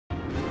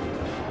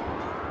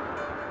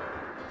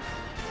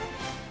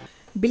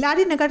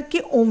बिलारी नगर के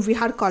ओम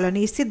विहार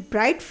कॉलोनी स्थित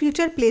bright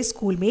future play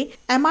school में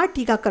MR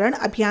टीकाकरण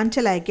अभियान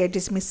चलाया गया,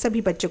 जिसमें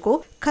सभी बच्चों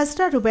को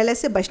खसरा रुबेला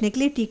से बचने के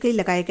लिए टीके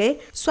लगाए गए।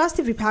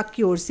 स्वास्थ्य विभाग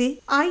की ओर से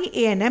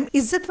IANM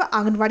इज्जत व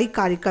आंगनवाड़ी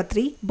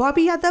कार्यकर्त्री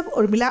बॉबी यादव,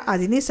 उर्मिला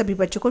आदि ने सभी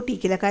बच्चों को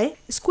टीके लगाए।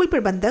 स्कूल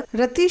प्रबंधक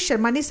रतीश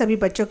शर्मा ने सभी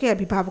बच्चों के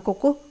अभिभावकों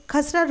को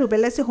खसरा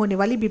रुबेला से होने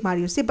वाली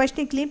बीमारियों से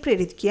बचने के लिए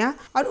प्रेरित किया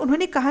और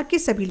उन्होंने कहा कि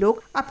सभी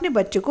लोग अपने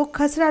बच्चों को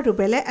खसरा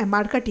रुबेला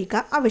MR का टीका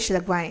अवश्य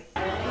लगवाएं।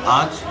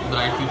 आज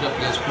ब्राइट फ्यूचर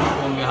प्ले स्कूल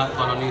ओम विहार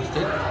कॉलोनी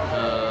स्थित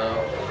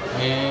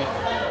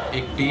में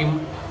एक टीम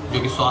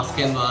जो कि स्वास्थ्य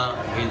केंद्र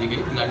द्वारा भेजी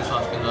गई, बिलारी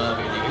स्वास्थ्य केंद्र द्वारा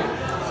भेजी गई,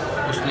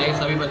 उसने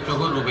सभी बच्चों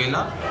को रुबेला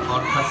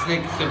और खसरे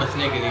से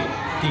बचने के लिए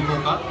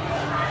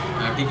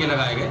टीके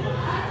लगाए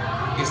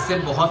गए। इससे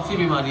बहुत सी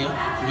बीमारियां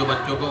जो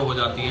बच्चों को हो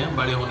जाती हैं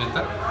बड़े होने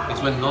तक,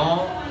 इसमें 9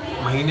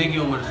 महीने की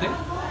उम्र से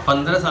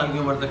 15 साल की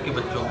उम्र तक के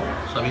बच्चों को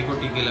सभी को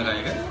टीके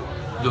लगाए गए,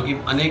 जो कि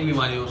अनेक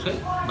बीमारियों से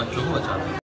बच्चों को बचाते हैं।